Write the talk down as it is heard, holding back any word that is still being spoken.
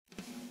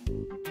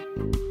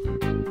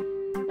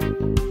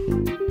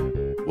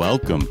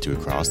Welcome to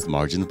Across the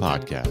Margin, the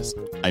podcast.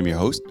 I'm your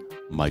host,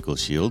 Michael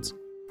Shields.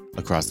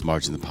 Across the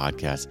Margin, the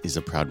podcast is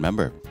a proud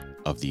member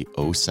of the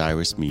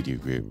Osiris Media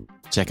Group.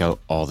 Check out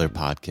all their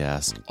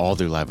podcasts, all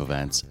their live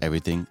events,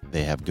 everything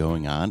they have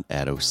going on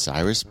at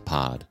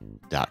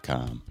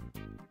osirispod.com.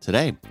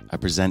 Today, I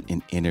present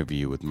an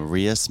interview with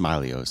Maria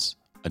Smilios,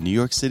 a New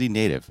York City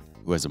native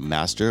who has a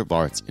Master of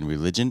Arts in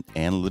Religion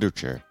and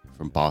Literature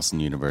from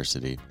Boston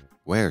University,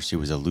 where she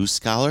was a Luce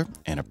Scholar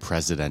and a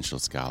Presidential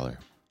Scholar.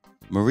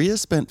 Maria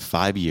spent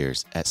 5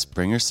 years at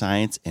Springer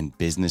Science and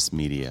Business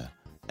Media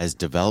as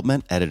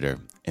development editor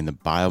in the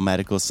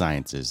biomedical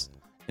sciences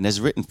and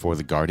has written for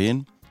The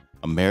Guardian,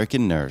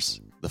 American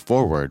Nurse, The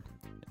Forward,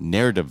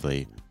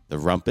 Narratively, The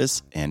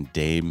Rumpus, and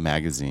Dame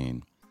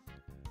Magazine.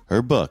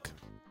 Her book,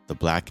 The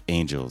Black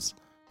Angels,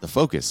 the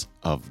focus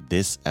of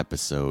this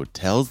episode,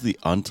 tells the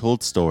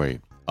untold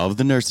story of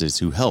the nurses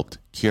who helped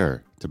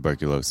cure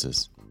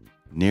tuberculosis.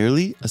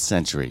 Nearly a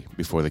century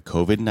before the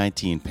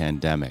COVID-19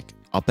 pandemic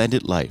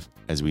upended life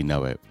as we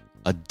know it,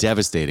 a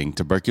devastating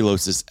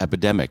tuberculosis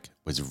epidemic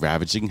was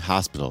ravaging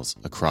hospitals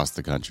across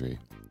the country.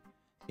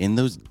 In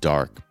those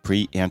dark,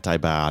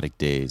 pre-antibiotic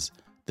days,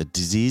 the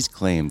disease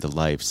claimed the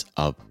lives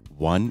of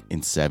 1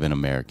 in 7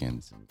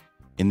 Americans.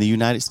 In the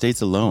United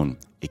States alone,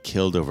 it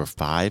killed over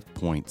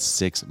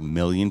 5.6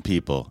 million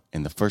people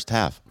in the first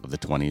half of the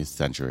 20th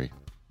century.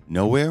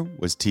 Nowhere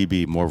was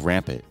TB more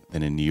rampant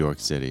than in New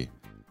York City,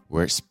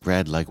 where it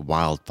spread like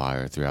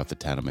wildfire throughout the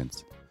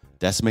tenements,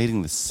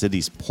 decimating the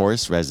city's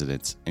poorest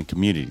residents and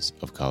communities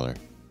of color.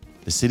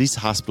 The city's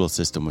hospital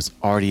system was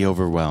already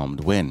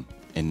overwhelmed when,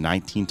 in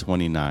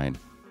 1929,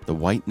 the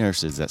white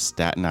nurses at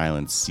Staten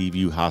Island's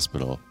Seaview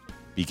Hospital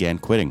began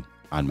quitting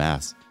en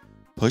masse.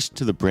 Pushed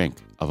to the brink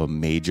of a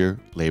major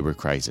labor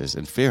crisis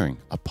and fearing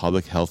a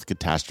public health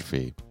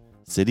catastrophe,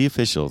 city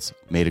officials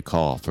made a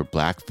call for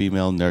black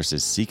female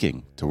nurses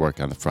seeking to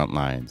work on the front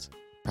lines,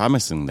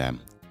 promising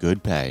them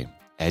good pay,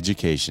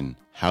 education,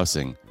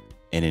 housing,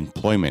 and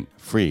employment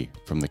free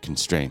from the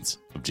constraints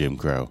of Jim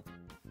Crow.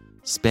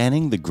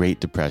 Spanning the Great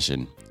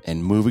Depression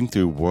and moving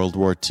through World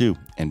War II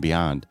and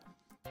beyond,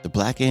 the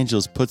Black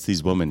Angels puts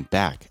these women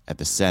back at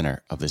the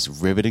center of this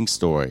riveting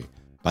story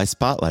by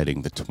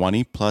spotlighting the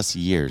 20-plus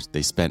years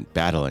they spent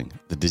battling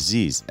the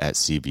disease at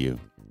Seaview.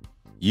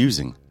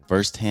 Using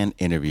first-hand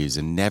interviews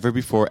and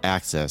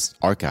never-before-accessed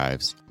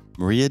archives,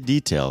 Maria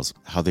details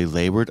how they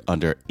labored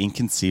under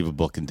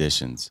inconceivable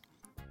conditions,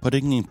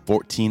 putting in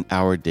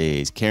 14-hour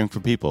days caring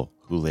for people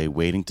who lay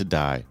waiting to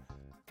die,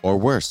 or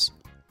worse,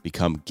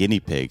 become guinea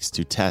pigs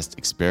to test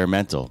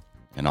experimental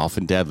and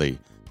often deadly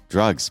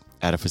drugs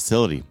at a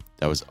facility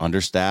that was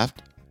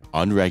understaffed,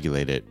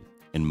 unregulated,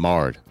 and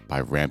marred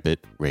by rampant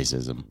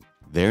racism.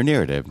 Their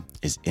narrative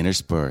is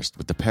interspersed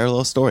with the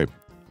parallel story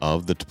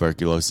of the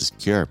tuberculosis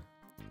cure,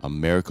 a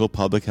miracle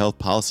public health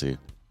policy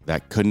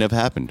that couldn't have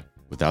happened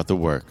without the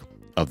work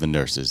of the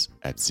nurses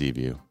at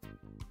Seaview.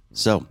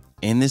 So,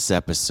 in this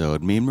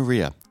episode, me and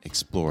Maria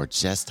explore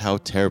just how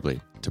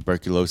terribly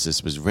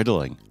tuberculosis was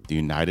riddling the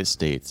United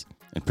States,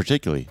 and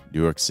particularly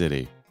New York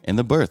City, and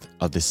the birth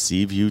of the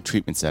Seaview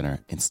Treatment Center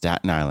in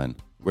Staten Island,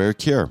 where a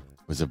cure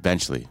was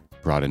eventually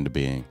brought into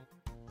being.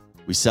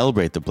 We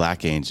celebrate the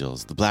Black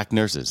Angels, the Black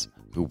nurses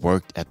who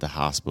worked at the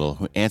hospital,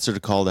 who answered a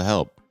call to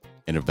help,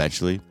 and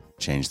eventually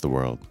changed the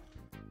world.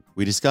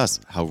 We discuss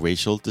how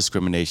racial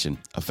discrimination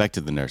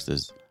affected the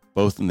nurses,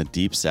 both in the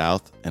Deep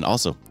South and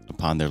also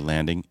upon their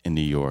landing in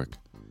New York.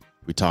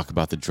 We talk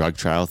about the drug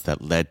trials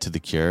that led to the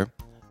cure,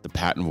 the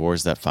patent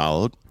wars that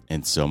followed,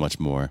 and so much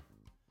more.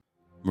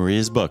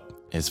 Maria's book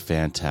is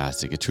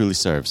fantastic. It truly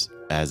serves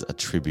as a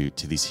tribute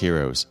to these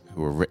heroes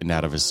who were written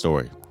out of a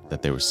story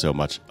that they were so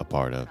much a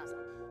part of.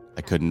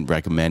 I couldn't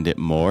recommend it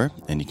more,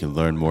 and you can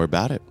learn more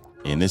about it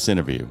in this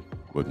interview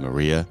with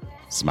Maria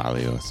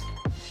Smilios.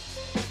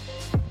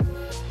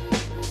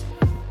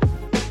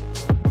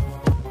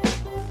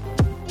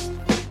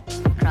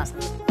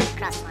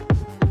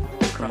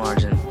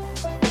 Margin.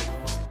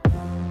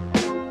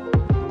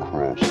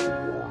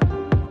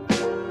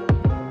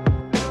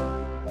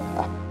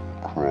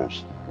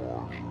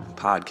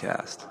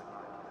 Podcast.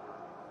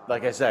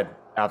 Like I said,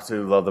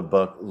 absolutely love the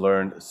book.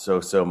 Learned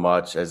so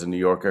much as a New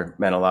Yorker.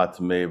 Meant a lot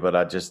to me.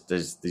 But just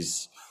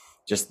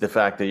the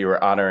fact that you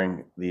were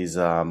honoring these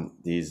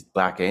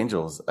Black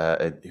Angels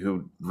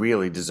who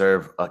really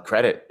deserve a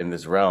credit in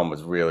this realm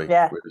was really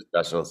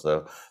special.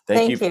 So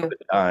thank you for the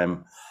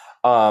time.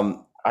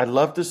 I'd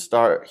love to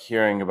start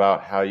hearing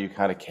about how you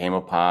kind of came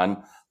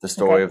upon the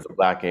story of the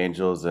Black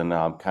Angels and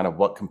kind of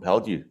what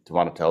compelled you to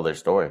want to tell their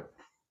story.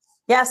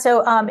 Yeah,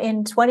 so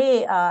in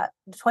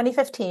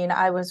 2015,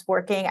 I was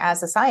working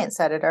as a science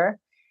editor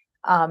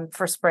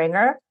for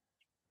Springer,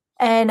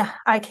 and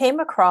I came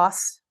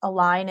across a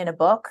line in a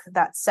book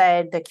that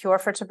said the cure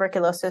for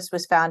tuberculosis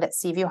was found at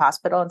Seaview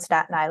Hospital in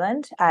Staten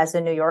Island. As a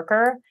New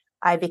Yorker,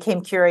 I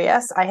became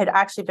curious. I had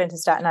actually been to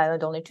Staten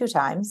Island only 2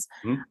 times,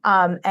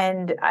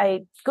 and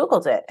I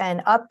Googled it,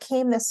 and up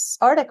came this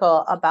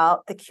article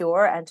about the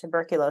cure and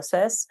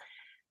tuberculosis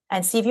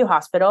and Seaview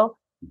Hospital.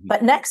 Mhm.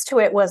 But next to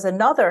it was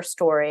another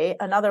story,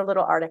 another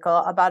little article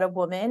about a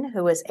woman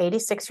who was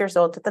 86 years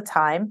old at the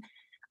time,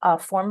 a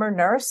former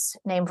nurse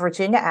named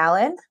Virginia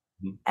Allen.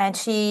 Mhm. And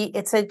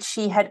it said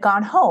she had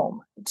gone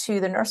home to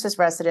the nurses'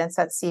 residence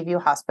at Seaview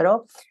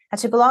Hospital, and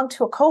she belonged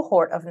to a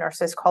cohort of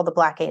nurses called the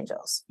Black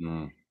Angels.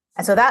 Mm.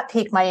 And so that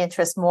piqued my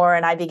interest more,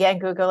 and I began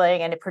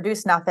Googling, and it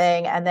produced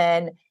nothing. And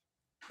then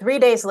 3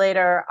 days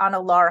later, on a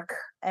lark,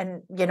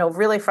 and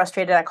really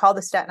frustrated, I called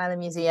the Staten Island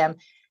Museum,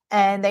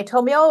 and they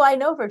told me, "Oh, I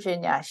know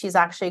Virginia. She's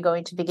actually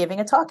going to be giving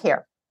a talk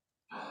here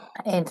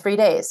in 3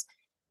 days,"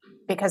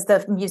 because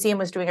the museum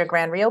was doing a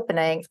grand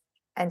reopening.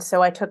 And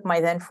so I took my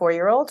then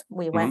 4-year-old.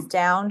 We went Mhm.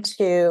 down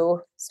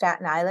to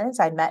Staten Island.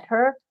 I met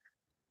her.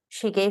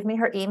 She gave me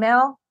her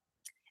email.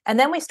 And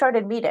then we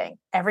started meeting.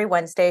 Every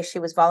Wednesday, she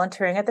was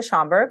volunteering at the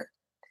Schomburg.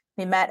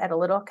 We met at a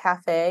little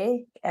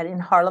cafe in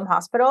Harlem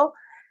Hospital.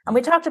 And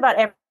we talked about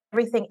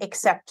everything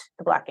except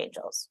the Black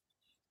Angels.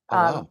 Oh,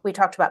 wow. We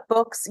talked about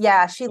books.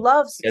 Yeah, she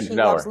loves Getting to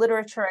know her.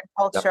 literature and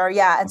Yep. culture.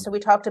 Yeah. And so we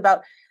talked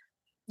about,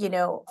 you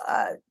know,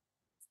 uh,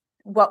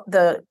 what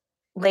the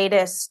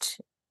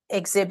latest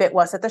exhibit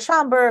was at the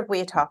Schomburg.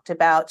 We talked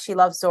about, she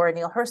loves Zora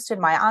Neale Hurston,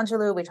 Maya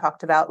Angelou. We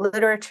talked about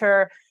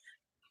literature.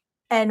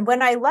 And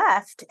when I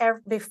left,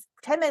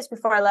 10 minutes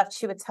before I left,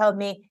 she would tell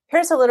me,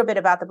 "Here's a little bit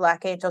about the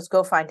Black Angels.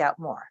 Go find out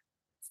more."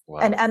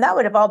 And, Wow. and that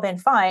would have all been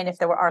fine if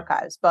there were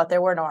archives, but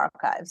there were no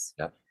archives.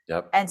 Yep.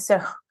 Yep. And so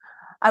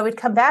I would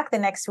come back the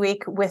next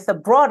week with a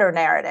broader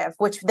narrative,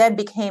 which then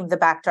became the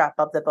backdrop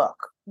of the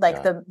book, like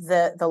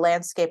Yeah. the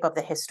landscape of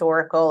the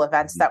historical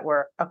events Mhm. that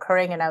were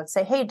occurring. And I would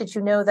say, "Hey, did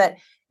you know that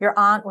your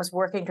aunt was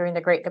working during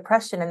the Great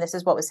Depression and this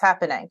is what was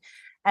happening?"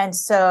 And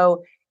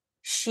so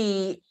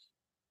she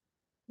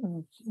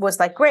was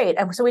like, "Great."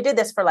 And so we did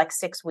this for like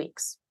 6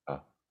 weeks. Oh,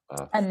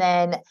 wow. And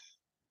then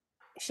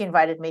she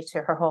invited me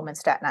to her home in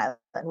Staten Island,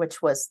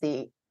 which was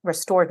the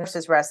restored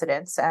nurses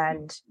residence.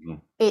 And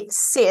Mhm. it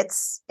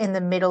sits in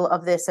the middle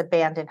of this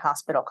abandoned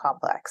hospital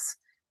complex,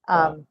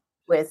 Wow.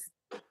 with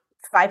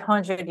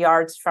 500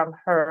 yards from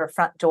her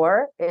front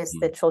door is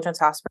the Mhm. children's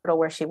hospital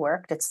where she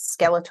worked. It's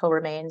skeletal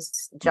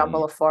remains, Mhm.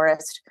 jumble of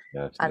forest.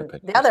 Yeah, I've seen the And the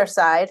pictures. other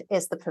side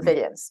is the Mhm.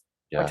 pavilions,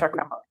 which Yeah. are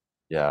crumbling.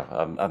 Yeah,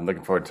 I'm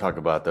looking forward to talk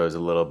about those a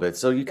little bit.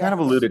 So you kind Yeah. of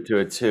alluded to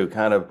it too.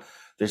 Kind of,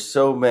 there's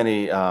so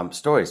many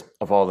stories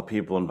of all the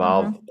people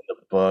involved Mm-hmm. in the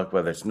book,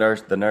 whether it's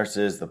the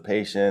nurses, the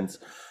patients,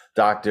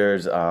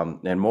 doctors,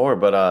 and more.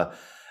 But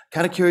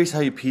kind of curious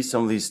how you piece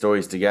some of these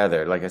stories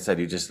together. Like I said,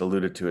 you just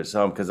alluded to it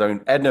some. Because I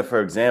mean, Edna,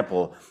 for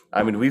example,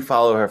 I mean, we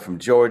follow her from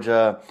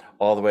Georgia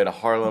all the way to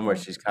Harlem, where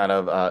Mm-hmm. she's kind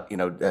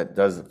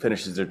of,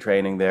 finishes her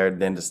training there,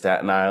 then to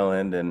Staten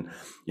Island, and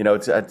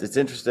it's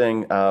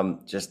interesting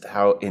just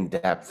how in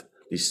depth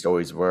these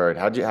stories were. And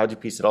how'd you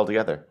piece it all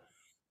together?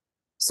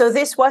 So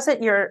this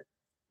wasn't your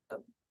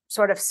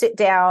sort of sit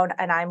down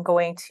and I'm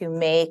going to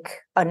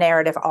make a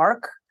narrative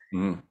arc.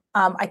 Mm.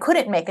 I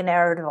couldn't make a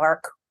narrative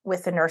arc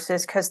with the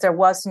nurses because there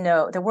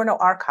were no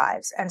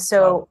archives. And Wow.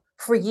 so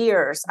for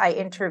years, I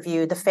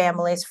interviewed the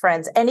families,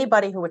 friends,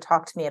 anybody who would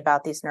talk to me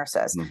about these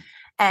nurses. Mm.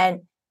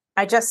 And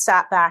I just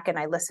sat back and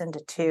I listened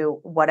to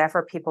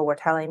whatever people were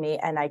telling me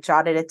and I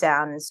jotted it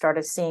down and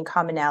started seeing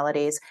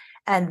commonalities.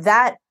 And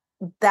that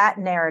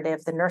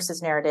narrative, the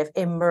nurses' narrative,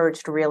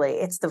 emerged really.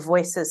 It's the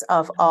voices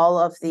of all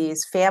of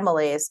these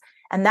families.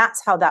 And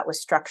that's how that was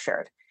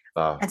structured.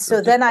 Wow. And So so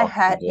just then I talking to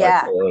had, people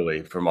like yeah,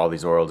 orally from all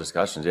these oral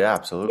discussions. Yeah,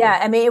 absolutely. yeah.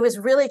 I mean, it was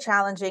really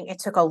challenging. It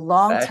took a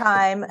long Eh,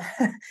 time.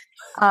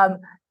 um,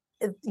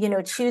 I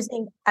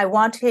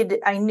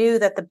knew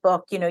that the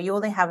book, you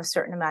only have a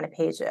certain amount of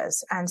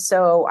pages. And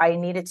so I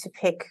needed to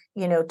pick,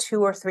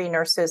 2 or 3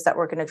 nurses that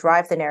were going to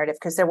drive the narrative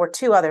because there were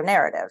 2 other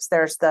narratives.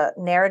 There's the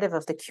narrative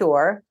of the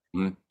cure,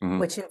 mhm.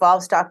 which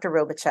involves Dr.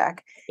 Robachek,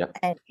 Yep.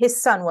 and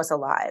his son was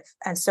alive.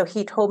 And so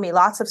he told me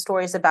lots of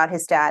stories about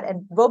his dad.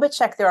 And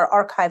Robachek, there are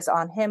archives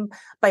on him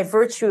by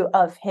virtue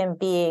of him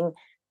being,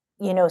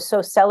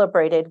 so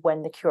celebrated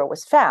when the cure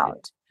was Yeah.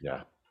 found.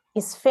 Yeah.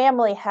 His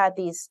family had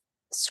these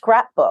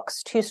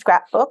scrapbooks, 2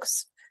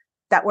 scrapbooks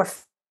that were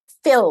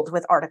filled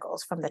with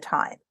articles from the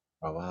time.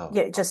 Oh, wow.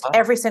 Yeah, just Wow.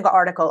 every single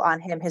article on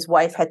him, his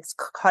wife had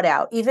cut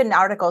out, even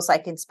articles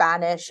like in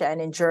Spanish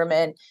and in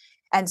German.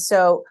 And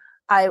so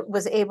I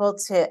was able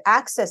to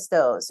access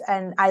those.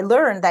 And I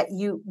learned that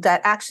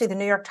actually the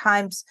New York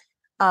Times,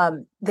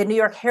 the New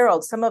York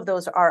Herald, some of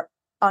those are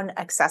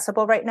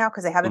unaccessible right now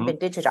because they haven't Mhm.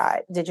 been Okay.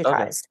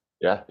 digitized.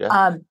 Yeah.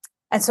 Yeah.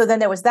 And so then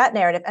there was that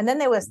narrative. And then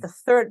there was the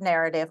third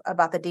narrative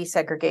about the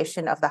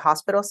desegregation of the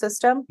hospital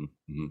system.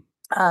 Mhm.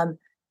 Um,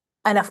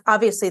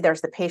 obviously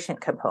there's the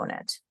patient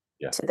component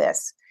Yeah. to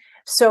this.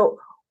 So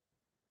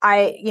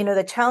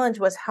the challenge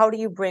was, how do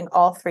you bring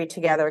all 3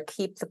 together,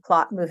 keep the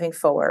plot moving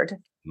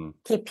forward, Mhm.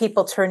 keep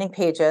people turning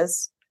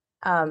pages?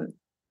 A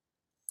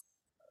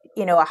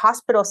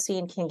hospital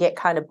scene can get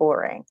kind of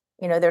boring.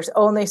 There's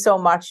only so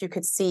much you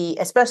could see,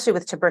 especially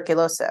with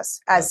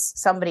tuberculosis. Yeah. As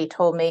somebody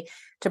told me,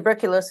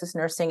 tuberculosis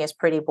nursing is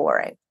pretty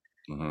boring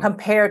Mhm.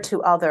 compared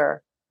to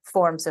other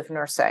forms of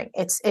nursing.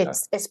 It's Yeah.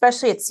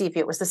 especially at Seaview,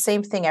 it was the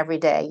same thing every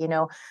day.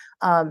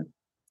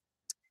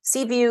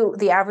 Seaview,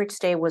 the average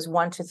stay was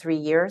 1 to 3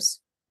 years.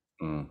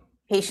 Mm.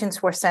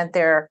 Patients were sent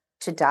there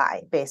to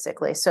die,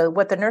 basically. So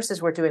what the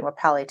nurses were doing were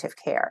palliative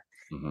care.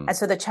 Mm-hmm. And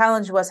so the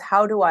challenge was,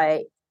 how do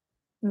I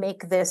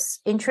make this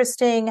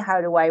interesting?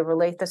 How do I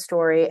relate the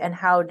story? And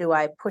how do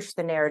I push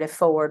the narrative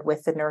forward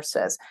with the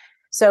nurses?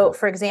 So,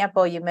 for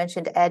example, you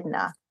mentioned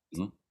Edna.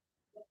 Mm-hmm.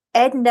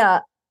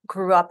 Edna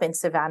grew up in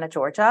Savannah,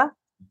 Georgia.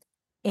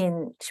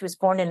 She was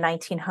born in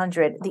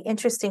 1900. The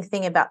interesting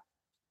thing about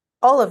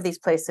all of these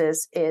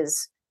places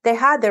is they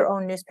had their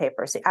own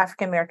newspapers. The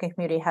African American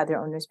community had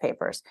their own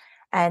newspapers,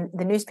 and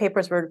the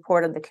newspapers would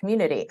report on the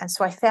community. And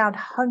so I found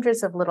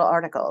hundreds of little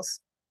articles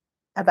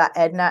about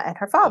Edna and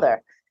her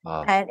father.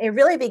 Wow. And it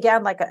really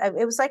began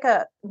it was like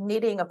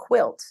knitting a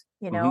quilt,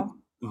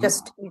 Mm-hmm.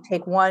 just you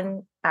take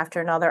one after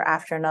another,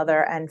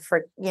 and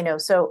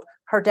so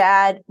her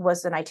dad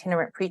was an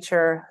itinerant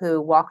preacher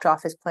who walked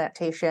off his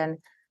plantation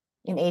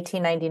in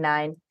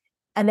 1899.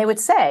 And they would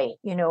say,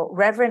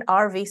 Reverend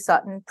R.V.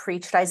 Sutton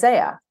preached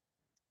Isaiah.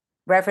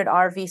 Reverend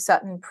R.V.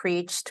 Sutton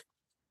preached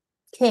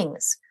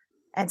Kings.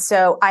 And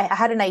so I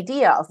had an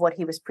idea of what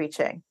he was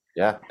preaching.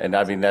 Yeah. And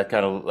I mean, that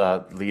kind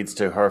of leads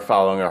to her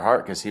following her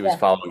heart, because he was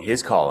following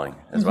his calling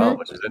as well,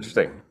 which is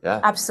interesting. Yeah.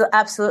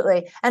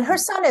 Absolutely. And her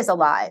son is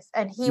alive,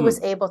 and he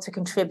was able to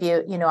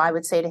contribute. I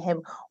would say to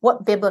him,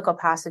 what biblical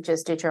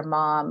passages did your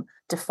mom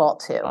default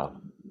to?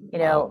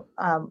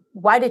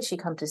 Why did she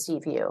come to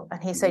Seaview?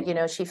 And he said,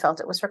 she felt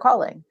it was her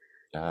calling.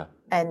 Yeah.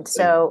 And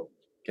so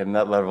getting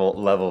that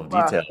level of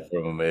detail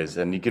from him is,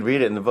 and you can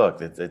read it in the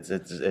book.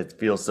 It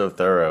feels so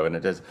thorough, and it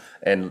does.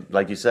 And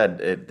like you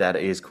said, that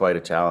is quite a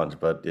challenge,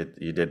 but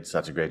you did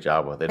such a great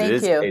job with it.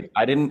 Thank you.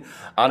 I didn't,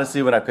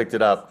 honestly, when I picked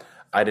it up,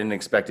 I didn't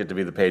expect it to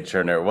be the page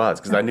turner it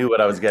was, because I knew what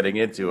I was getting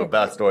into,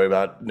 about story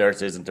about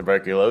nurses and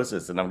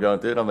tuberculosis, and I'm going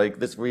through it. I'm like,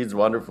 this reads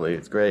wonderfully.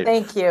 It's great.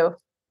 Thank you.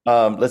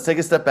 Let's take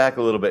a step back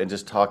a little bit and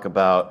just talk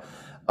about.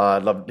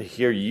 I'd love to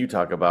hear you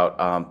talk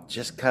about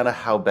just kind of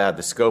how bad,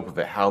 the scope of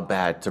it, how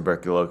bad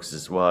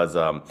tuberculosis was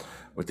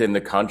within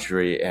the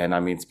country, and I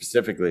mean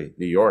specifically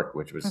New York,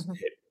 which was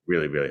hit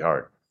really, really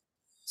hard.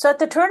 So at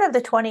the turn of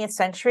the 20th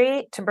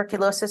century,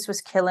 tuberculosis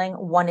was killing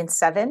 1 in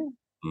 7.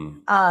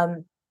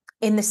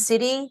 In the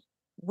city,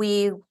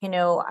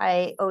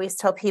 I always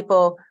tell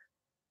people,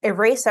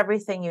 erase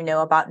everything you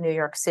know about New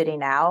York City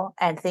now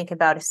and think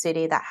about a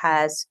city that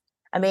has,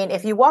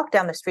 if you walk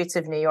down the streets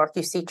of New York,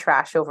 you see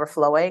trash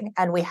overflowing,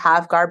 and we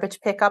have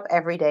garbage pickup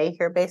every day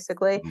here,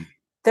 basically. Mm-hmm.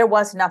 There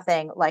was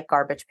nothing like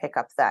garbage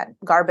pickup then.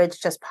 Garbage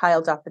just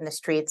piled up in the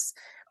streets.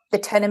 The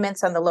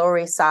tenements on the Lower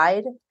East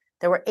Side,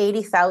 there were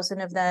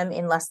 80,000 of them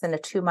in less than a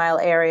 2-mile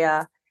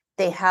area.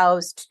 They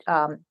housed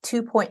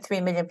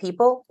 2.3 million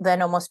people,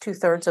 then almost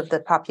 2/3 of the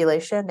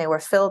population. They were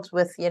filled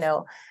with,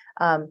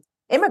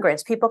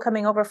 immigrants, people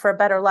coming over for a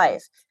better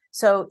life.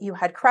 So you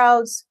had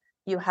crowds,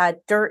 you had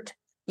dirt,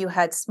 you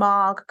had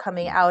smog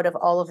coming out of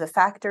all of the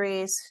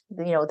factories.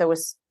 There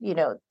was,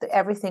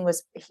 everything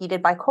was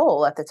heated by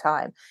coal at the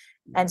time.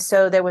 And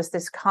so there was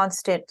this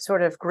constant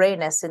sort of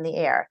grayness in the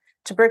air.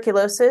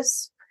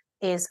 Tuberculosis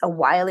is a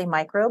wily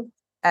microbe.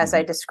 As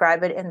I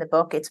describe it in the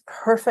book, it's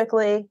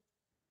perfectly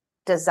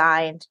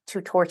designed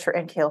to torture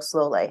and kill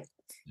slowly.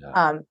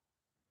 Yeah.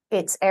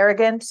 It's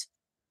arrogant.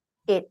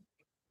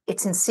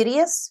 It's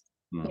insidious.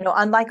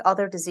 Unlike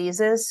other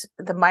diseases,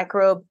 the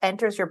microbe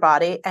enters your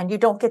body and you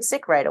don't get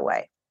sick right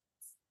away.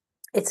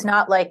 It's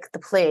not like the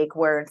plague,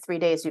 where in 3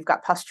 days you've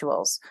got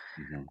pustules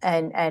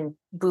and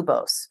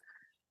buboes.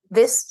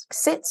 This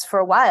sits for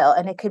a while,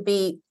 and it could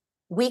be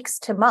weeks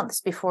to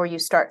months before you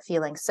start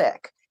feeling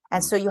sick.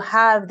 And so you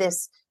have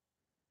this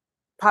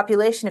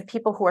population of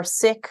people who are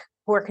sick,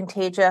 who are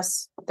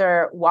contagious.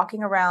 They're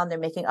walking around, they're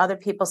making other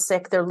people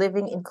sick. They're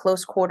living in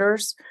close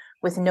quarters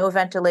with no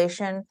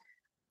ventilation.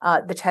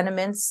 The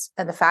tenements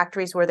and the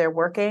factories where they're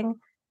working,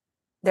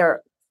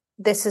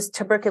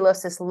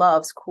 tuberculosis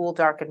loves cool,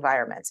 dark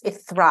environments. It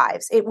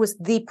thrives. It was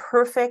the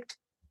perfect,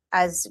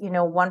 as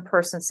one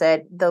person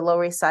said, the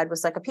Lower East Side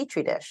was like a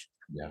petri dish.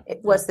 Yeah. It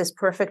was this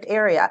perfect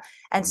area.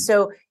 And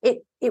so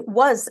it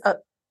was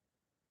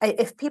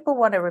if people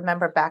want to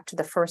remember back to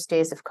the first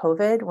days of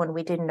COVID, when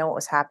we didn't know what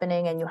was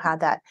happening, and you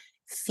had that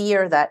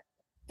fear that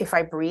if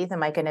I breathe,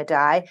 am I going to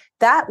die?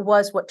 That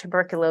was what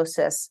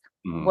tuberculosis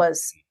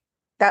was.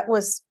 That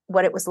was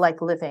what it was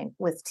like living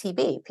with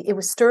TB. It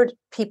was stirred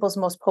people's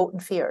most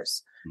potent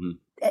fears.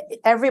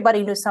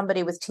 Everybody knew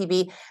somebody with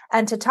TB.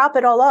 And to top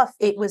it all off,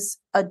 it was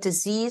a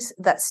disease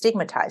that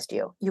stigmatized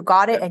you. You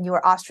got it and you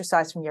were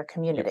ostracized from your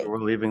community. People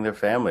were leaving their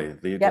family.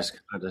 They just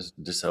kind of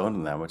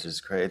disowning them, which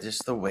is crazy.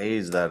 Just the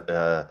ways that,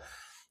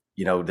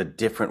 the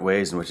different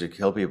ways in which it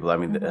kill people. I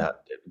mean,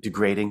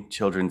 degrading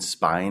children's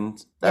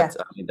spines.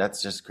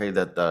 That's just crazy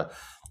that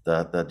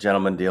the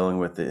gentleman dealing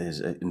with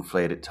his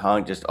inflated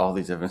tongue, just all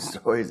these different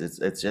stories.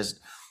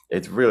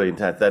 It's really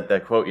intense.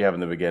 That quote you have in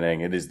the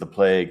beginning, it is the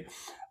plague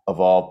of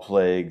all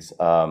plagues,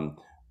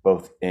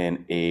 both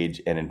in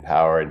age and in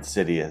power,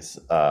 insidious.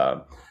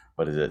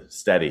 What is it?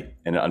 Steady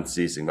and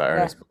unceasing by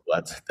earnest.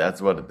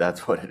 That's what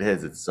it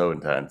is. It's so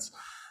intense.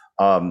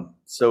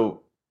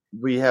 So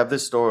we have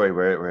this story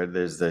where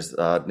there's this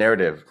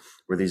narrative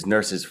where these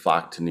nurses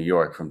flock to New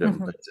York from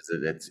different Mhm.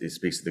 places. It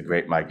speaks to the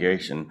Great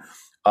Migration.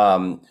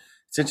 Um,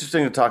 it's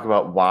interesting to talk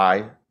about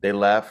why they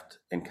left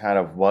and kind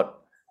of what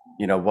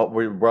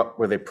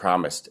were they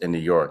promised in New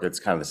York. It's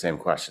kind of the same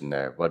question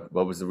there. What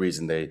was the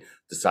reason they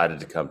decided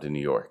to come to New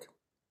York?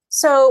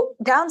 So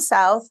down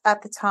south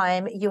at the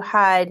time, you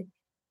had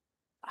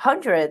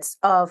hundreds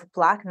of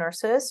Black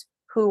nurses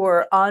who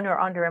were un or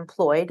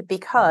underemployed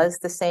because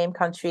the same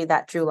country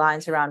that drew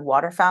lines around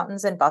water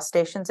fountains and bus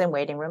stations and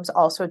waiting rooms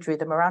also drew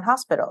them around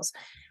hospitals.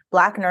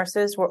 Black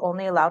nurses were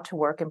only allowed to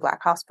work in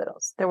Black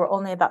hospitals. There were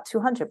only about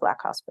 200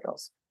 Black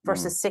hospitals Mm,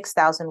 versus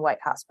 6,000 white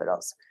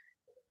hospitals.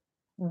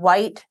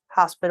 White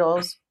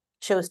hospitals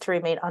chose to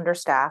remain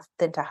understaffed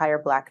than to hire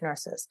Black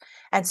nurses.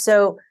 And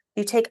so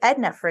you take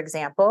Edna, for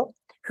example,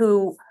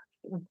 who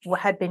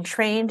had been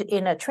trained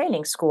in a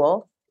training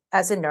school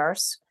as a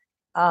nurse.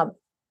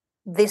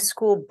 This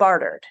school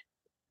bartered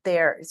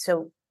there.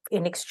 So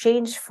in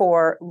exchange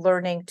for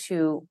learning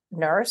to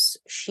nurse,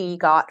 she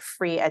got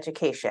free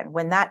education.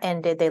 When that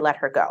ended, they let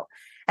her go.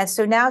 And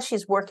so now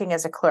she's working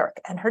as a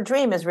clerk, and her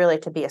dream is really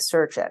to be a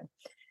surgeon.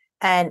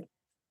 And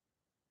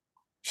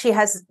she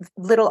has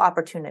little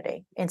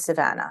opportunity in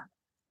Savannah,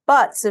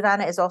 but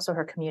Savannah is also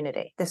her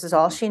community. This is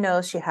all mhm. she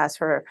knows. She has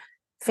her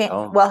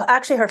Oh, well,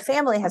 actually, her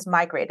family has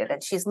migrated,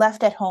 and she's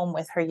left at home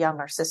with her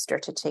younger sister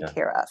to take yeah,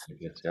 care of.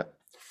 yes, yeah.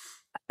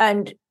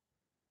 And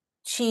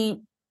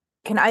she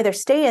can either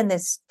stay in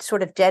this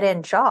sort of dead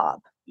end job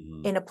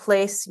Mhm. in a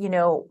place,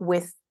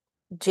 with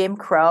Jim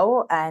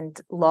Crow and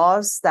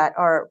laws that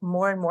are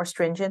more and more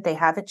stringent. They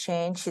haven't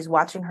changed. She's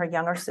watching her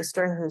younger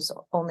sister, who's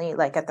only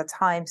like at the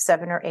time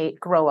 7 or 8,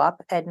 grow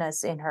up.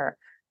 Edna's in her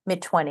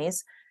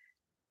mid-20s.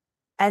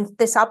 And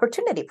this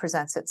opportunity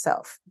presents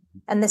itself.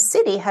 And the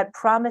city had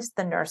promised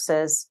the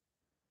nurses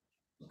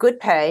good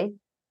pay,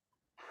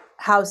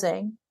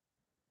 housing,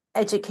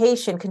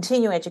 education,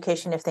 continuing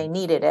education if they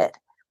needed it,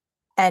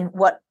 and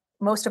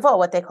most of all,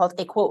 what they called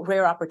a quote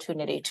rare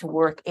opportunity to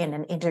work in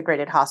an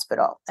integrated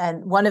hospital.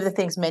 And one of the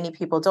things many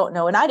people don't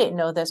know, and I didn't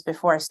know this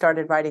before I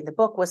started writing the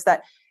book, was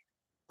that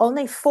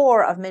only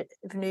 4 of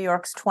New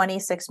York's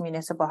 26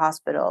 municipal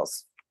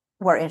hospitals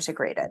were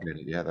integrated.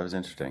 Yeah, that was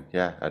interesting.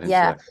 Yeah, I didn't see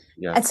Yeah. that.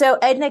 Yeah. And so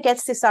Edna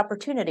gets this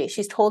opportunity.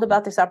 She's told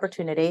about this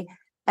opportunity,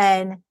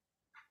 and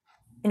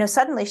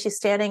suddenly she's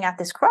standing at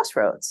this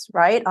crossroads,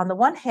 right? On the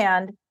one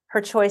hand,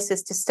 her choice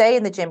is to stay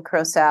in the Jim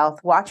Crow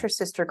South, watch her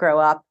sister grow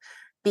up,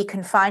 be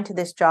confined to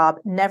this job,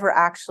 never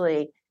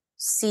actually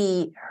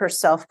see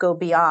herself go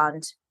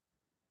beyond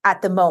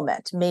at the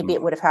moment. Maybe it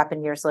Mhm. would have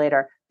happened years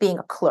later, being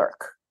a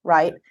clerk,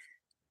 right? Yeah.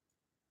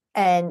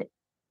 And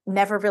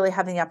never really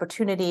having the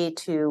opportunity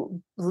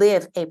to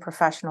live a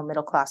professional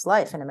middle class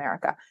life in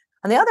America.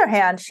 On the other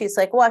hand, she's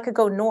like, well, I could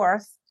go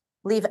north,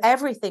 leave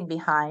everything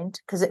behind,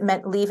 because it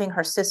meant leaving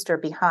her sister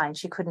behind.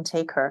 She couldn't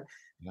take her,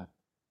 Yeah.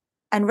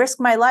 and risk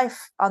my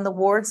life on the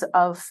wards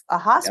of a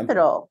Temple.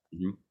 hospital.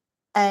 Mhm.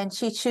 And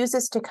she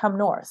chooses to come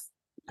north.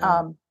 Yeah.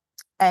 Um,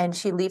 and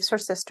she leaves her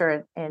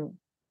sister in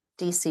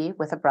DC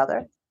with a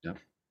brother, Yeah.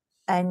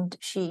 and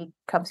she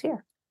comes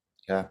here.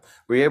 Yeah.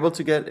 Were you able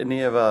to get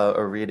any of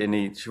or read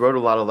any? She wrote a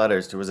lot of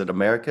letters to, was it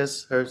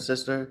Americus, her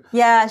sister?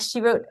 Yeah,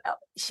 she would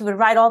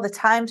write all the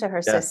time to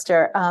her Yeah.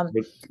 sister.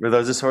 Were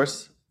those a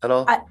source at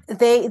all?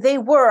 They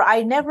were.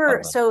 I never.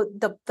 Uh, So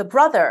the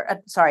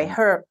brother, sorry,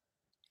 mhm.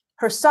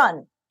 her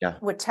son Yeah.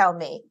 would tell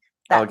me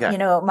Oh, that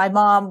okay. my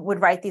mom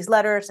would write these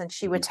letters, and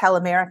she would Mhm. tell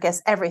Americus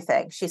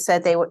everything. She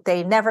said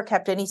they never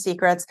kept any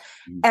secrets,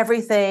 Mhm.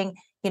 everything,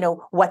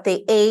 what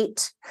they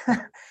ate.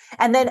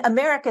 And then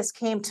Americus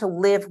came to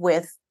live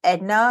with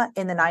Edna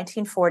in the Mhm.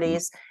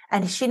 1940s,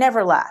 and she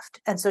never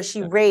left. And so she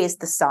Yeah. raised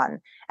the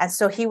son. And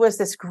so he was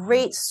this Uh,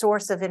 great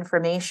source of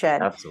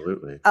information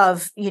Absolutely.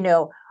 of,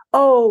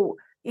 oh,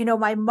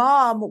 my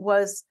mom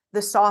was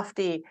the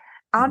softie.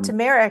 Aunt Mhm.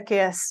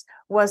 Americus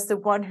was the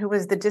one who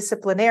was the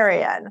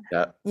disciplinarian,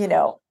 Yeah. and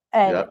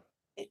Yeah.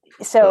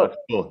 So so, that's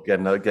cool.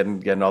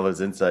 Getting all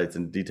those insights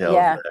and details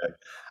yeah.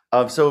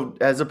 there. So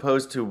as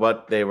opposed to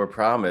what they were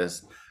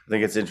promised, I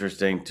think it's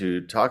interesting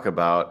to talk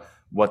about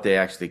what they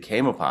actually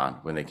came upon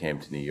when they came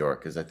to New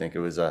York, because I think it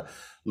was a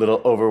little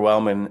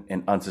overwhelming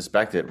and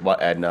unsuspected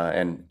what Edna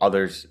and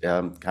others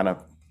kind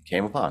of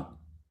came upon.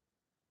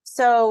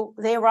 So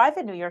they arrive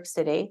in New York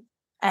City,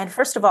 and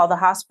first of all, the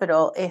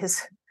hospital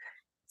is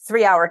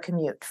 3-hour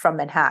commute from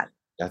Manhattan,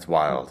 That's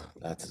wild.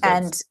 That's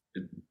and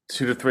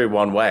 2 to 3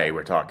 one way.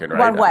 We're talking, right?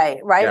 one way,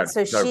 Yeah, right?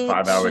 So so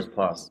 5 hours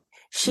plus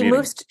she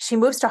commuting.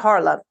 moves to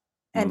Harlem,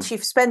 and Mhm. she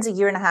spends a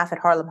year and a half at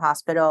Harlem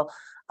Hospital,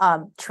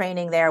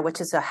 training there,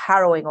 which is a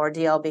harrowing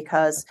ordeal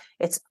because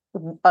it's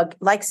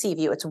like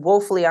Seaview, it's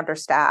woefully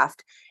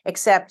understaffed.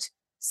 Except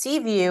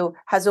Seaview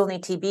has only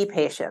TB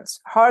patients.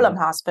 Yeah. Harlem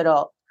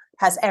Hospital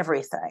has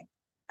everything,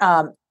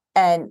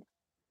 and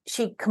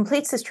she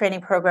completes this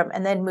training program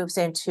and then moves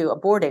into a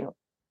boarding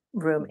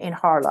room in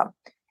Harlem.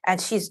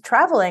 And she's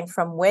traveling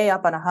from way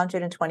up on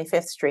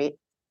 125th Street.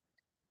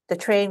 The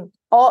train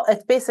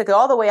it's basically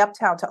all the way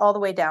uptown to all the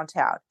way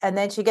downtown. And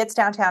then she gets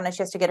downtown and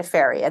she has to get a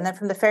ferry. And then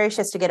from the ferry, she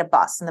has to get a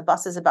bus. And the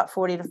bus is about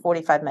 40 to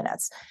 45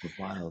 minutes. It's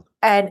wild.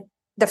 And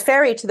the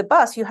ferry to the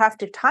bus, you have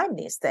to time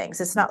these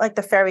things. It's not like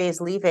the ferry is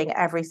leaving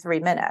every 3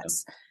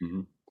 minutes.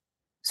 Mm-hmm.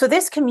 So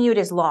this commute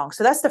is long.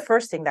 So that's the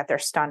first thing that they're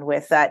stunned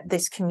with, that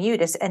this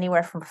commute is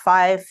anywhere from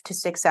 5 to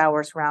 6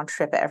 hours round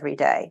trip every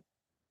day.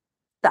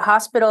 The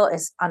hospital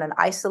is on an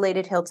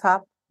isolated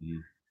hilltop,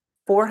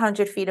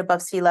 400 feet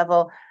above sea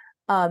level.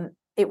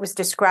 It was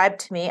described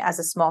to me as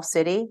a small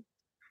city.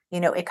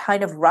 It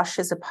kind of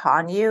rushes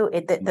upon you.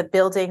 The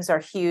buildings are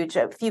huge.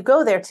 If you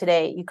go there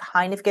today, you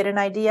kind of get an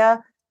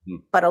idea,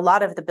 but a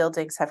lot of the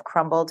buildings have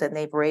crumbled and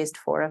they've razed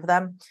 4 of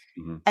them.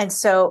 Mm-hmm. And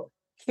so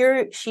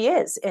here she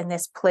is in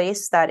this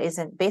place that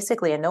isn't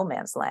basically a no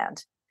man's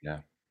land. Yeah.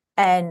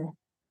 And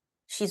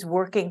she's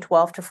working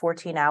 12 to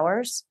 14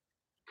 hours.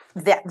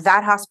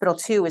 That hospital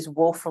too is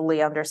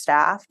woefully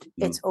understaffed.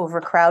 It's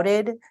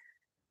overcrowded.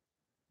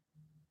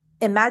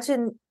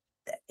 Imagine,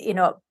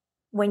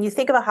 when you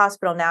think of a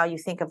hospital now, you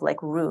think of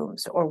like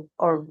rooms or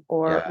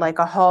like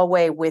a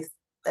hallway with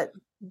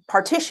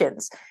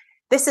partitions.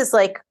 This is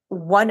like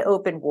one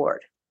open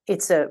ward.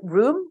 It's a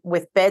room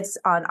with beds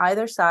on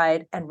either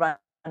side and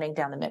running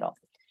down the middle.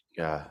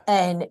 Yeah.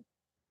 And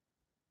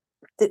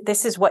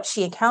this is what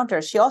she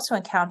encounters. She also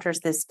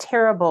encounters this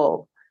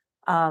terrible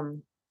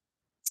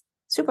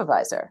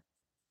supervisor.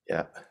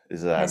 Yeah.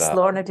 Is that Miss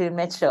Lorna Doone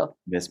Mitchell?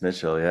 Miss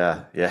Mitchell,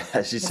 yeah.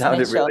 Yeah. She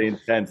sounded really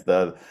intense.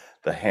 The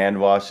hand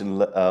washing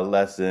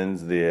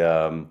lessons,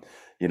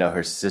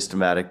 her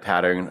systematic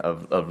pattern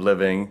of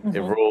living,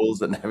 the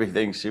rules and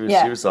everything. She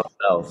was something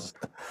else.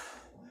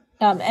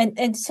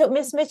 And so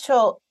Miss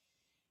Mitchell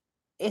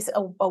is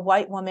a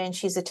white woman.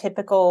 She's a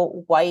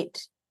typical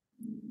white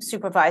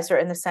supervisor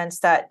in the sense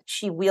that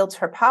she wields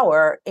her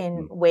power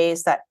in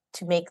ways that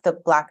to make the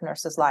Black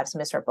nurses' lives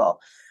miserable.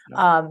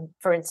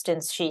 For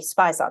instance, she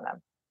spies on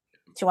them.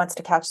 She wants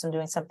to catch them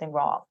doing something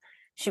wrong.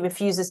 She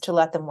refuses to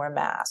let them wear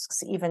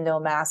masks, even though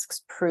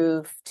masks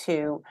prove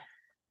to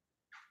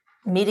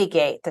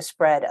mitigate the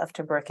spread of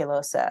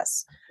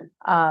tuberculosis.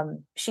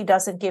 She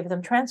doesn't give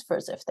them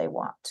transfers if they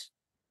want.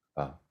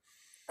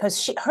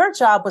 Because her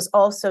job was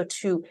also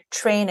to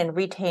train and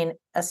retain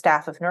a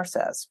staff of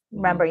nurses.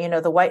 Remember,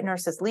 the white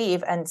nurses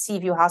leave and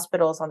Seaview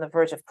Hospital is on the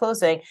verge of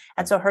closing.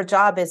 And so her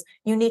job is,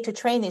 you need to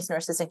train these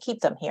nurses and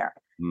keep them here.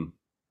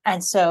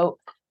 And so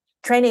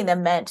training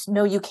them meant,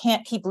 no, you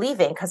can't keep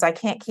leaving because I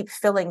can't keep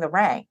filling the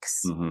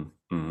ranks.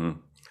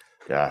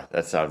 Yeah,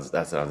 that sounds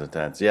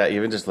intense. Yeah,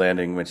 even just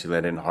when she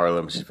landed in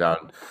Harlem, she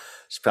found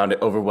it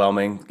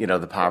overwhelming.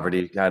 The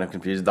poverty, kind of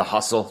confused, the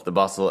hustle, the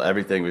bustle,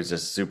 everything was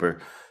just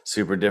super,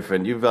 super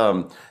different.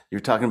 You're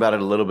talking about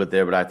it a little bit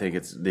there, but I think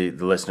it's the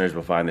listeners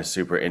will find this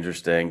super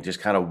interesting. Just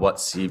kind of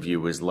what Seaview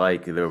was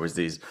like. There was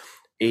these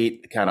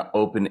 8 kind of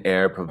open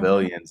air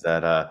pavilions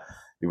that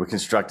were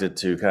constructed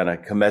to kind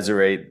of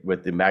commiserate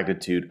with the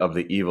magnitude of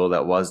the evil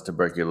that was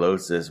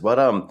tuberculosis. What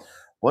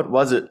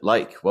was it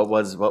like? What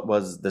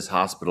was this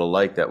hospital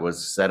like that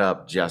was set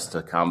up just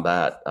to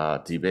combat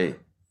TB?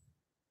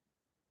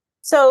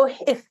 So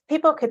if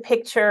people could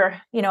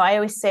picture, I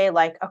always say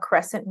like a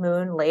crescent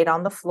moon laid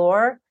on the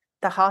floor.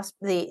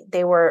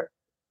 There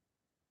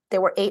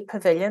were 8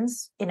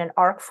 pavilions in an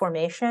arc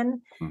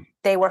formation.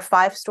 They were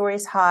 5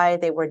 stories high.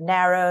 They were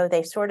narrow.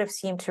 They sort of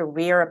seemed to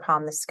rear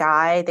upon the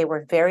sky. They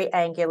were very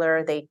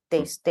angular. There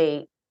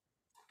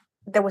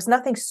was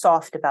nothing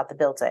soft about the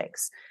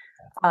buildings.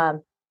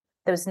 There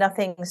was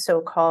nothing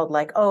so-called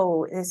like,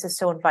 oh, this is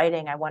so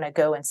inviting. I want to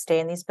go and stay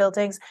in these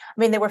buildings. I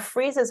mean, there were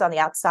friezes on the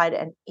outside,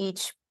 and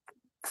each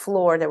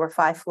floor, there were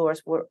 5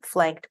 floors, were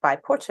flanked by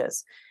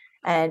porches.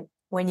 And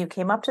when you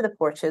came up to the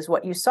porches,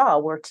 what you saw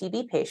were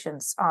TB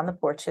patients on the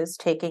porches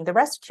taking the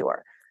rest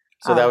cure.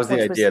 So that was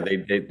the idea.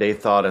 They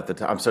thought at the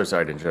time. I'm so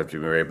sorry to interrupt you,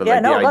 Maria, but go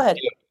ahead.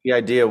 The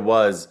idea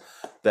was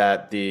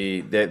that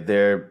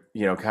their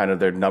kind of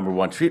their number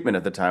one treatment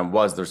at the time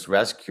was this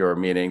rest cure,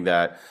 meaning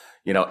that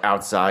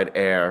outside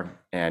air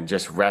and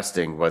just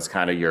resting was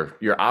kind of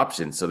your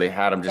option. So they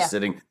had them just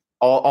sitting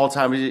all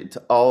time,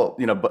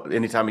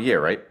 any time of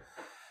year, right?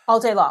 All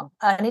day long,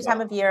 any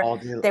time of year.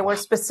 There were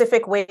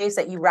specific ways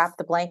that you wrap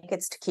the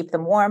blankets to keep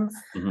them warm.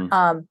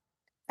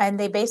 And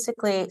they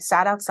basically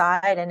sat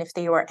outside, and if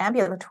they were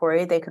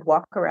ambulatory, they could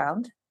walk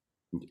around.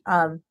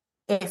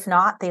 If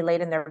not, they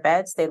laid in their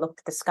beds, they looked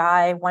at the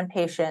sky. One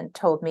patient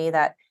told me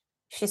that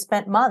she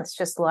spent months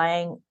just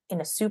lying in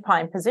a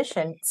supine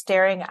position,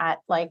 staring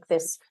at like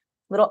this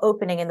little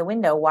opening in the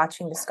window,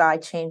 watching the sky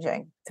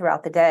changing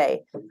throughout the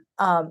day.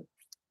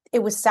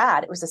 It was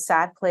sad. It was a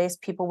sad place.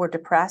 People were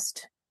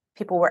depressed.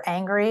 People were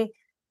angry.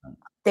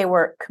 They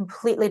were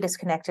completely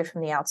disconnected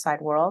from the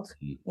outside world.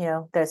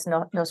 There's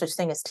no such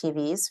thing as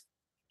TVs.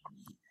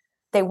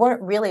 They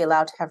weren't really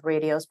allowed to have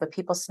radios, but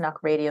people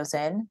snuck radios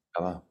in.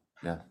 Oh, wow.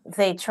 Yeah.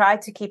 They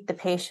tried to keep the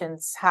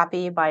patients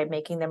happy by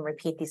making them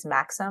repeat these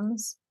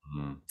maxims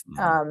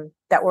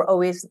that were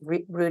always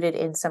rooted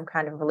in some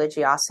kind of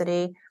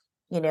religiosity,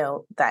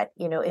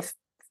 if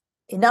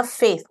enough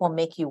faith will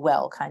make you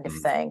well kind of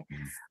thing.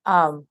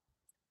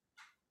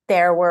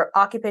 There were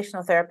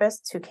occupational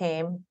therapists who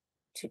came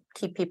to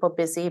keep people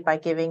busy by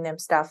giving them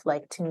stuff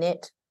like to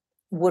knit,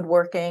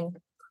 woodworking.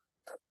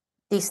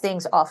 These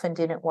things often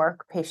didn't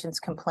work. Patients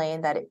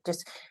complained that it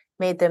just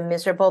made them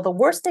miserable. The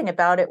worst thing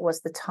about it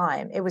was the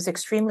time. It was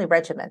extremely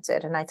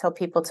regimented. And I tell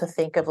people to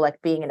think of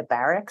like being in a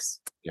barracks.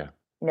 Yeah.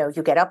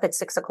 You get up at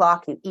 6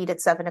 o'clock, you eat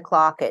at 7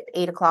 o'clock, at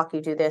 8 o'clock, you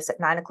do this, at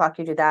 9 o'clock,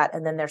 you do that.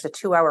 And then there's a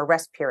 2-hour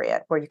rest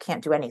period where you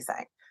can't do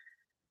anything.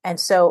 And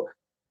so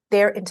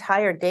their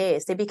entire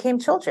days, they became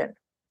children,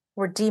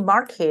 were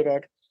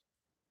demarcated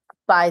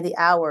by the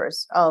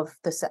hours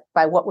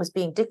by what was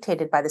being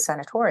dictated by the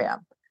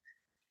sanatorium.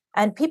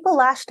 And people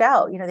lashed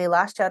out, they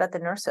lashed out at the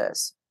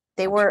nurses.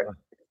 They were,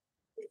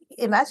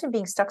 imagine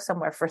being stuck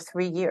somewhere for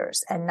 3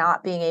 years and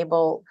not being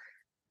able,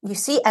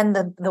 and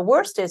the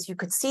worst is you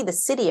could see the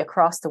city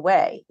across the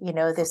way,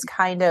 this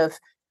kind of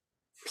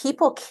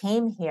people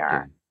came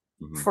here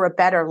for a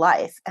better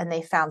life and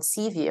they found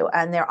Seaview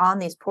and they're on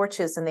these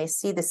porches and they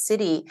see the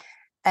city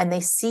and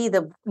they see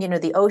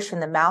the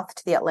ocean, the mouth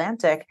to the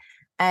Atlantic,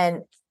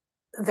 and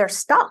they're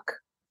stuck.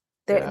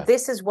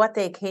 This is what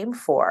they came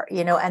for,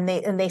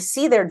 and they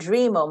see their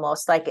dream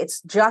almost like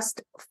it's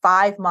just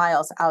 5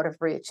 miles out of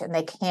reach and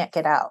they can't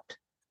get out.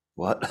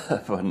 What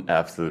an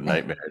absolute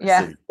nightmare.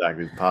 Yeah. To see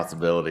exactly the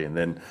possibility and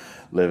then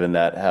live in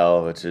that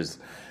hell, which is,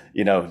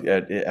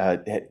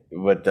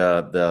 what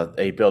the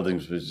 8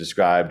 buildings was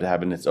described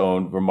having its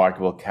own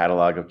remarkable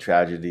catalog of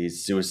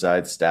tragedies,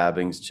 suicides,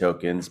 stabbings,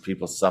 choke-ins,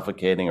 people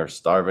suffocating or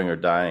starving or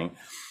dying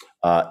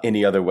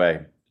any other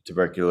way.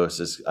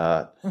 Tuberculosis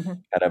kind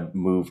of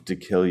moved to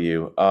kill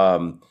you.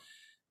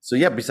 So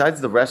yeah,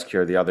 besides the rest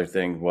cure, the other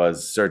thing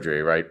was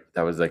surgery, right?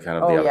 That was like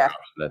kind of the other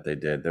option that they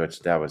did, which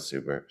that was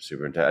super,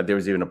 super intense. There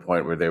was even a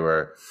point where they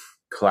were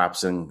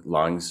collapsing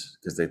lungs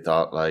because they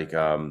thought like,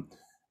 the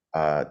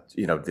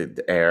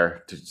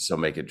air to so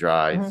make it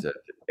dry, the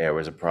air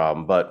was a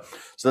problem. But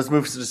so let's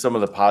move to some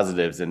of the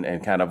positives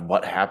and kind of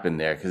what happened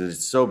there, because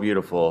it's so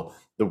beautiful,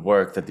 the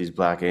work that these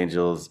Black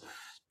Angels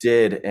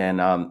did. And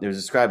it was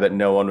described that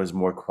no one was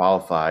more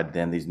qualified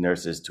than these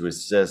nurses to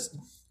assist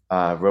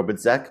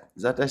Robotczek.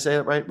 Is that, did I say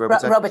it right?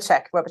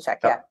 Robotczek,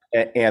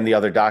 yeah. And the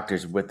other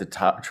doctors with the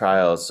top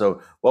trials.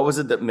 So what was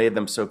it that made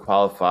them so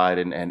qualified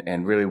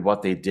and really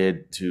what they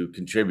did to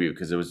contribute?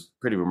 Because it was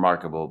pretty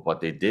remarkable what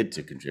they did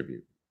to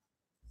contribute.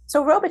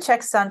 So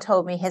Robotczek's son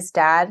told me his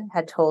dad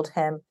had told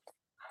him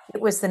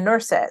it was the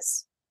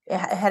nurses.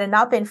 Had it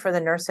not been for the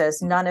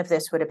nurses, none of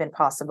this would have been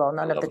possible.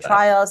 None of the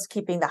trials,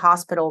 keeping the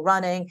hospital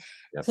running.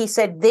 Yep. He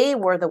said they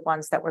were the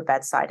ones that were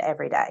bedside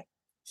every day.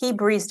 He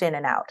breezed in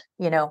and out,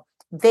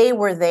 They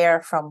were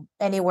there from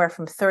anywhere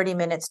from 30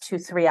 minutes to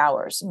 3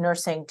 hours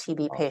nursing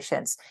TB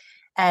patients.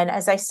 And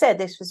as I said,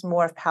 this was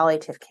more of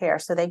palliative care.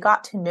 So they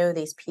got to know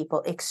these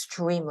people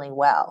extremely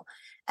well.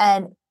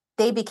 And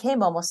they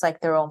became almost like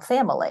their own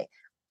family.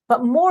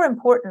 But more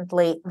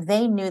importantly,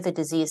 they knew the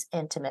disease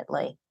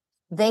intimately.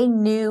 They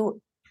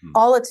knew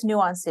all its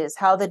nuances,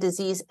 how the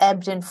disease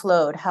ebbed and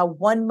flowed, how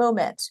one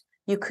moment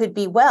you could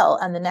be well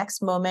and the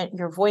next moment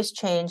your voice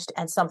changed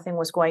and something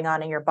was going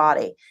on in your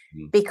body.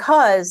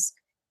 Because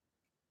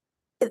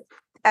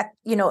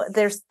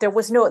there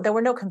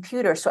were no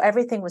computers, so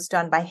everything was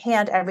done by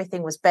hand,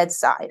 everything was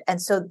bedside.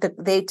 And so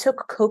they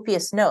took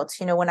copious notes.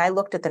 When I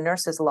looked at the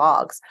nurses'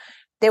 logs,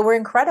 they were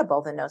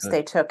incredible, the notes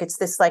they took. It's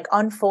this like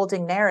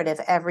unfolding narrative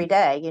every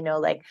day,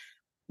 like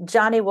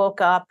Johnny woke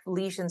up,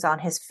 lesions on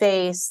his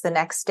face. The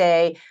next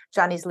day,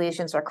 Johnny's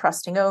lesions are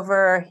crusting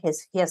over.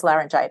 He has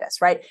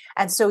laryngitis, right?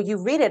 And so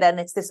you read it and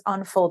it's this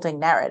unfolding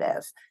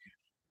narrative.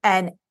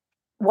 And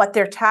what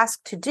they're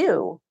tasked to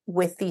do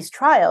with these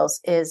trials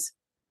is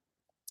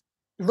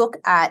look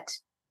at,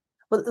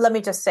 well, let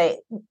me just say,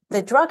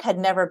 the drug had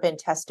never been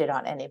tested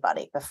on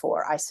anybody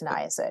before,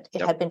 isoniazid.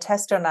 It had been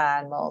tested on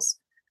animals.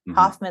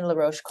 Hoffman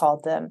LaRoche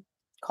called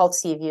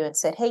Seaview and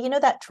said, hey,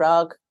 that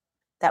drug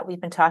that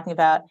we've been talking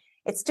about,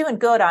 it's doing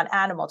good on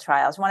animal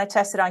trials. Want to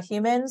test it on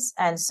humans?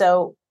 And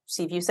so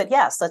Seaview said,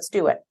 yes, let's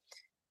do it.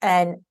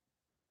 And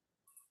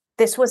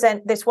this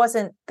wasn't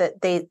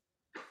that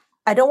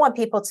I don't want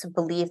people to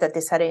believe that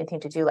this had anything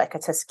to do like a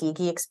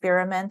Tuskegee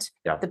experiment.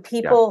 Yeah. The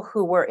people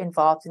who were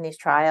involved in these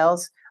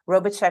trials,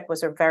 Robotczek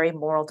was a very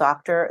moral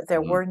doctor.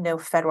 There were no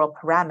federal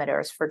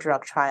parameters for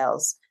drug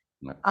trials.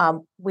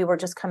 We were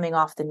just coming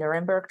off the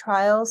Nuremberg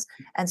trials.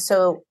 And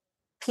so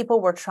people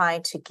were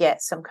trying to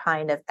get some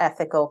kind of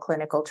ethical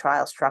clinical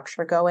trial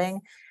structure going.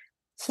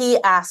 He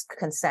asked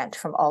consent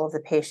from all of the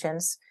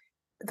patients.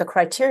 The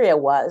criteria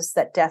was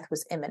that death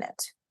was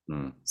imminent.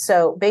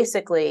 So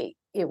basically,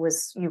 it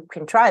was, you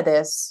can try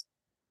this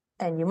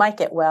and you might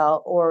get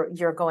well, or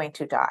you're going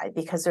to die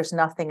because there's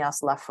nothing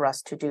else left for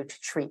us to do to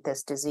treat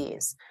this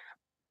disease.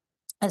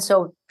 And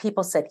so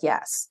people said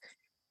yes.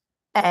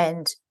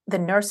 And the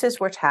nurses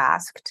were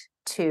tasked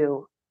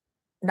to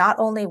not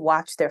only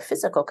watch their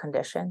physical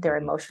condition, their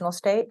emotional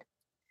state,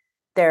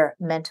 their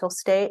mental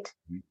state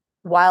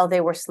while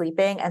they were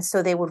sleeping. And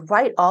so they would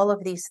write all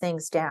of these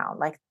things down,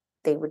 like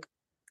they would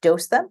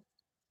dose them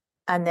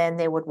and then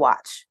they would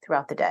watch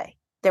throughout the day.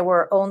 There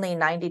were only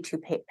 92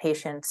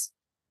 patients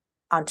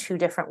on two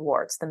different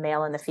wards, the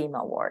male and the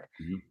female ward.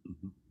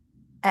 Mm-hmm.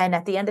 And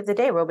at the end of the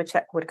day,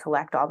 Robichek would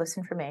collect all this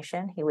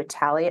information. He would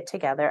tally it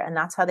together. And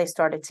that's how they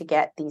started to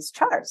get these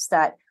charts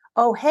that,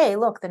 oh, hey,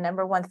 look, the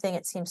number one thing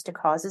it seems to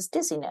cause is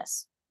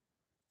dizziness.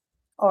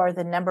 Or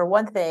the number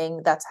one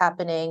thing that's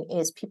happening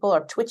is people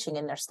are twitching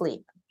in their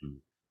sleep. Mm-hmm.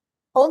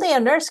 Only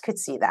a nurse could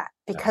see that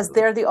because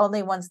they're the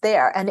only ones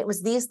there. And it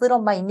was these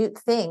little minute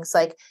things,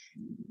 like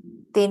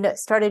they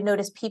started to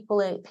notice people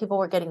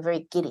were getting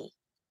very giddy.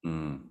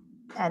 Mm.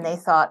 And they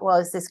thought, well,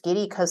 is this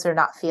giddy because they're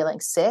not feeling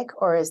sick,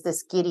 or is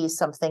this giddy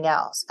something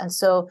else? And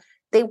so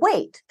they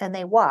wait and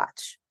they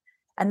watch.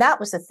 And that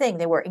was the thing.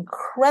 They were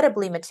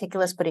incredibly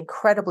meticulous, but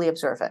incredibly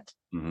observant.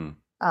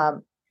 Mm-hmm.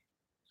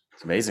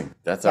 It's amazing.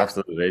 That's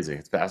absolutely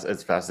amazing.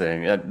 It's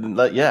fascinating.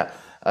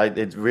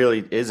 It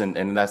really isn't.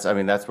 And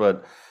that's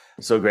what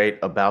so great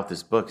about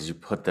this book is you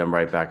put them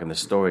right back in the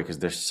story because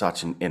they're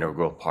such an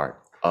integral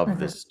part of mm-hmm.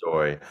 this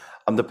story.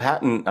 The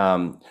patent,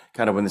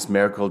 kind of when this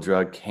miracle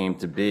drug came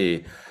to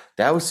be,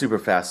 that was super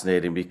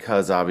fascinating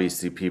because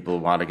obviously people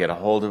want to get a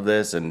hold of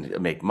this and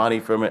make money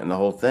from it and the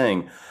whole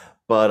thing.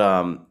 But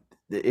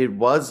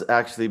it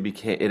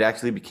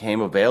actually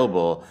became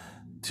available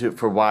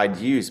for wide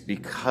use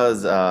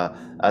because,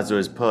 as it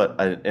was put,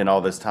 in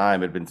all this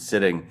time, it had been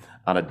sitting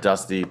on a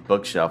dusty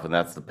bookshelf, and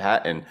that's the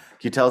patent. Can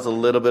you tell us a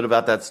little bit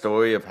about that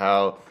story of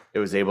how it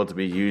was able to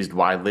be used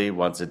widely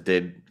once they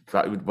did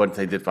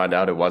find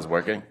out it was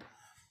working?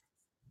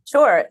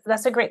 Sure.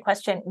 That's a great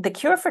question. The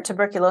cure for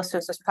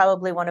tuberculosis was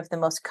probably one of the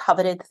most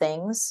coveted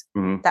things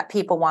mm-hmm. that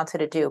people wanted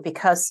to do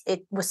because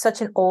it was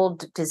such an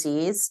old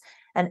disease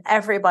and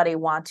everybody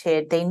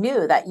they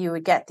knew that you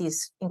would get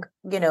these,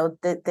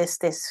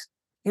 this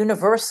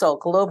universal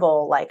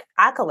global like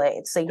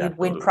accolades. So you'd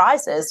win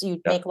prizes,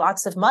 you'd make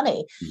lots of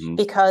money mm-hmm.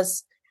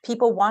 because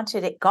people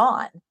wanted it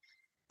gone.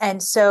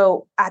 And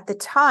so at the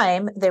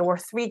time, there were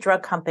 3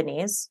 drug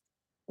companies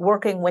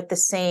working with the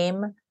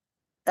same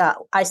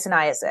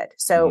isoniazid.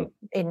 So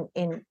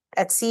mm-hmm.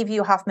 at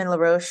Seaview, Hoffman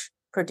LaRoche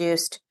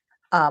produced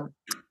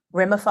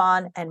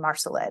Rimifon and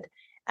Marsalid.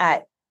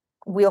 At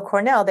Weill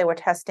Cornell, they were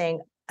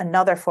testing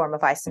another form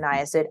of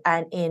isoniazid,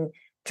 and in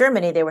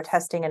Germany, they were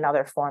testing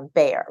another form.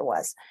 Bayer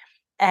was,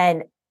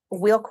 and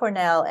Weill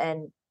Cornell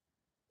and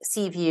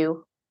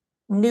Seaview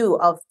knew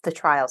of the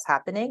trials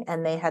happening,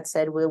 and they had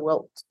said we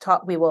will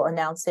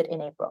announce it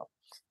in April.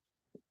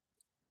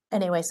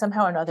 Anyway,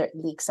 somehow or another, it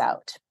leaks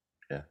out.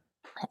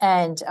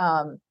 And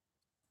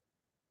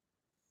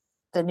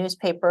the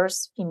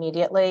newspapers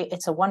immediately,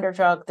 it's a wonder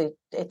drug.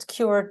 It's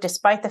cured,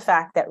 despite the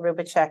fact that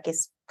Robichek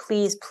is,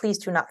 please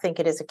do not think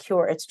it is a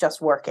cure. It's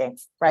just working,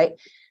 right?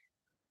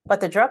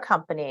 But the drug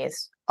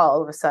companies,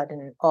 all of a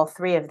sudden, all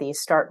 3 of these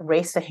start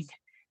racing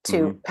to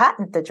mm-hmm.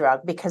 patent the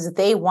drug because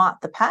they want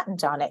the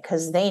patent on it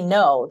because they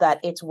know that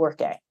it's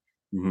working.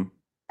 Mm-hmm.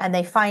 And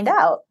they find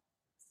out,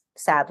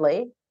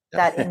 sadly,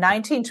 that in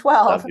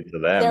 1912,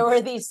 there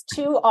were these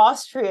 2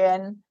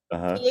 Austrian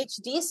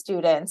PhD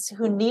students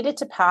who needed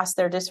to pass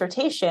their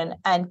dissertation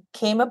and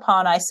came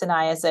upon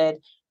isoniazid,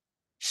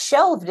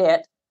 shelved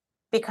it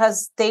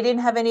because they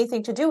didn't have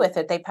anything to do with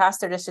it. They passed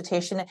their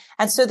dissertation.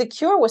 And so the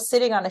cure was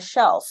sitting on a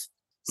shelf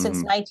since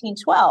mm-hmm.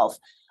 1912,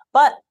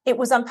 but it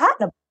was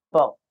unpatentable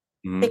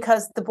mm-hmm.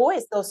 because the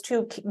boys, the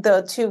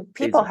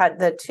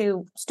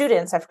two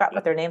students, I forgot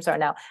what their names are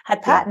now,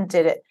 had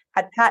patented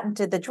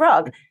the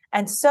drug.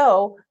 And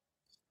so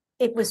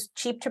it was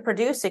cheap to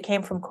produce. It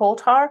came from coal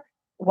tar,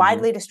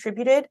 widely mm-hmm.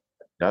 distributed.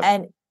 Yep.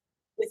 And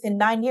within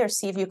 9 years,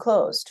 Seaview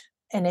closed,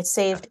 and it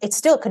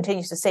still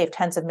continues to save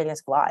tens of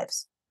millions of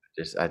lives.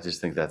 I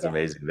just think that's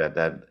amazing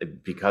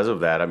that because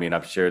of that, I mean,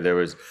 I'm sure there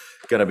was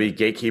going to be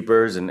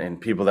gatekeepers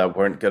and people that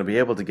weren't going to be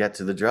able to get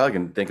to the drug,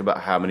 and think about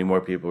how many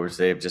more people were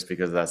saved just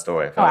because of that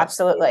story. Oh,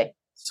 absolutely.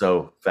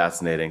 So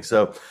fascinating.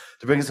 So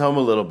to bring us home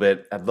a little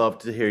bit, I'd love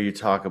to hear you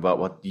talk about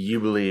what you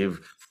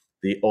believe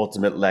the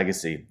ultimate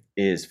legacy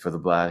is for the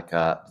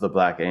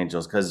Black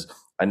Angels, because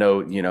I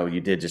know,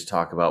 you did just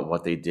talk about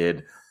what they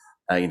did,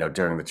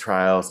 during the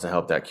trials to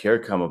help that cure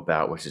come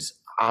about, which is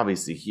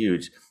obviously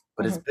huge,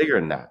 but mm-hmm. it's bigger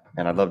than that.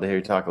 And I'd love to hear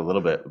you talk a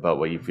little bit about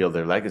what you feel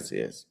their legacy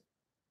is.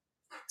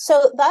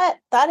 So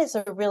that is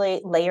a really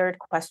layered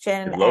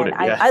question. Loaded,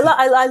 and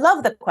I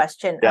love the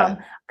question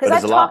because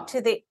I've talked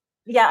to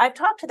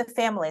the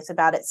families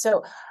about it.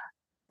 So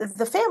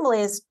the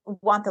families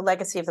want the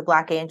legacy of the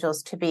Black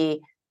Angels to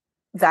be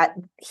that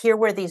here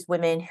were these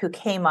women who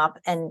came up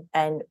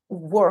and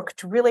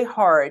worked really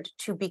hard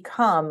to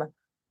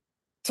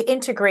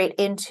integrate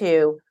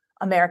into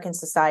American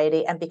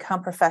society and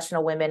become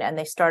professional women. And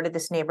they started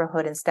this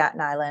neighborhood in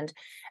Staten Island,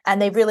 and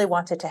they really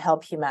wanted to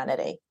help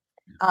humanity.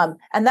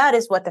 And that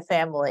is what the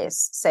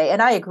families say.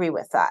 And I agree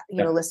with that,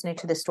 listening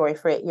to this story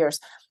for 8 years.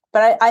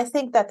 But I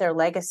think that their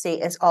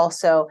legacy is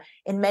also,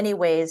 in many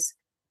ways,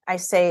 I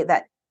say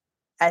that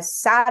as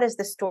sad as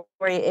the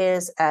story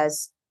is,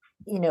 as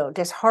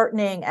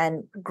disheartening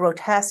and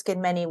grotesque in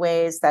many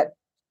ways, that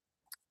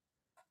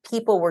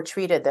people were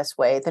treated this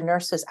way, the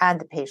nurses and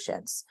the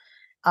patients,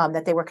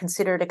 that they were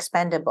considered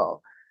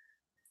expendable.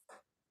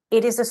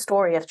 it is a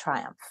story of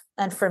triumph.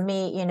 And for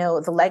me,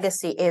 the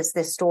legacy is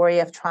this story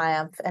of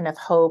triumph and of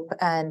hope,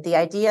 and the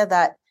idea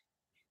that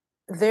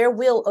there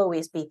will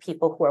always be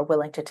people who are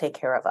willing to take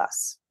care of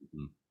us.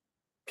 Mm-hmm.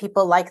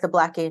 People like the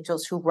Black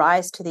Angels who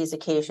rise to these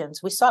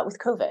occasions. We saw it with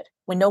COVID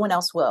when no one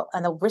else will,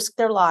 and they'll risk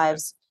their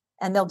lives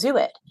and they'll do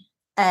it.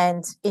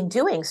 And in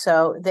doing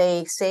so,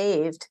 they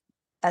saved,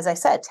 as I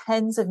said,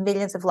 tens of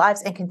millions of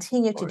lives and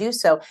continue to do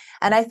so.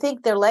 And I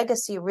think their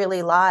legacy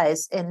really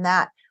lies in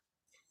that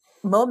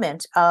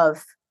moment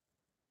of,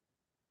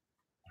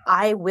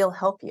 I will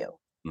help you.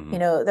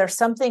 Mm-hmm. There's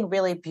something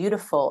really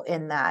beautiful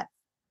in that.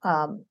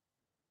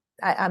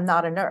 I'm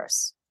not a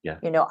nurse. Yeah.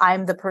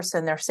 I'm the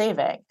person they're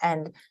saving.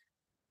 And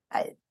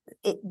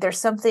there's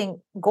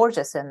something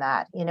gorgeous in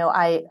that.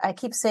 I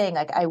keep saying,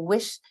 like, I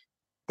wish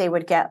they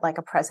would get like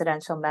a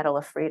Presidential Medal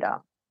of Freedom.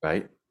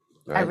 Right.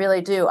 I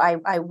really do.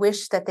 I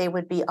wish that they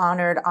would be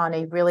honored on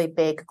a really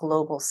big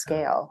global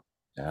scale.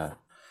 Yeah.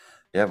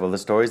 Yeah. Well, the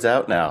story's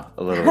out now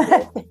a little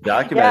bit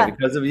documented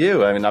because of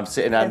you. I mean,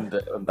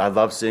 I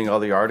love seeing all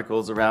the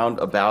articles around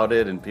about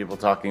it and people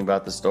talking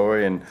about the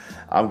story. And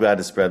I'm glad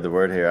to spread the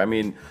word here. I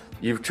mean,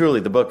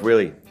 the book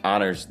really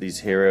honors these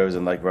heroes,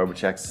 and like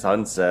Robichek's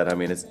son said, I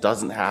mean, it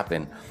doesn't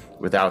happen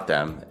without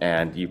them,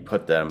 and you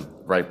put them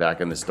right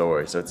back in the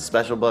story. So it's a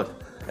special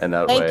book in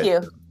that way. Thank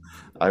you.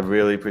 I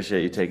really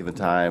appreciate you taking the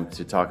time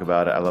to talk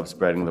about it. I love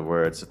spreading the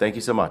word. So thank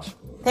you so much.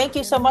 Thank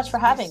you so much for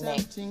having me.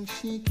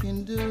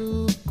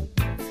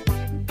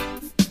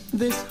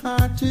 This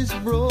heart is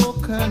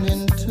broken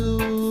in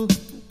two.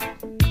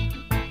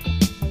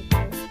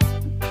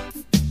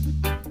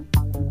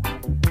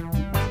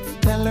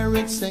 Tell her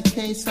it's a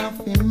case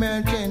of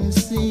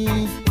emergency.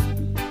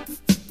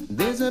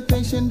 There's a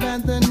patient by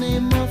the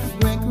name of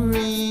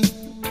Gregory.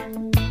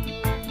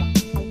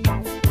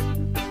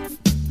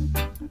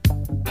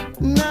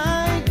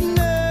 Night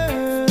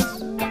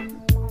nurse,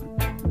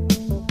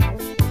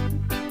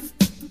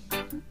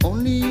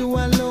 only you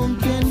alone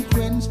can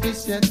quench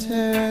this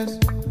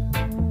thirst.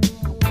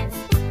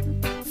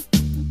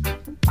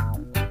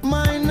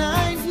 My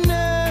night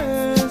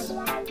nurse,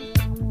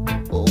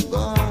 oh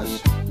gosh,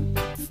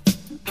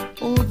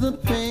 oh the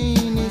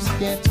pain is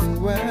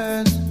getting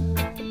worse.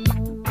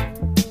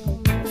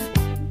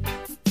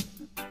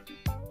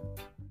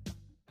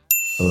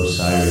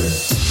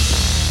 Osiris.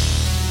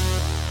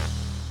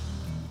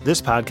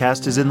 This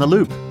podcast is In the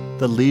Loop,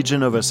 the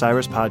Legion of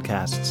Osiris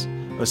podcasts.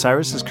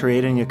 Osiris is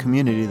creating a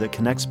community that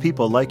connects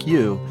people like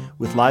you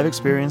with live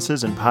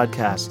experiences and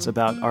podcasts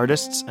about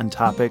artists and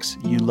topics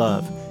you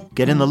love.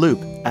 Get in the loop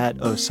at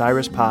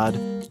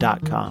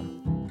osirispod.com.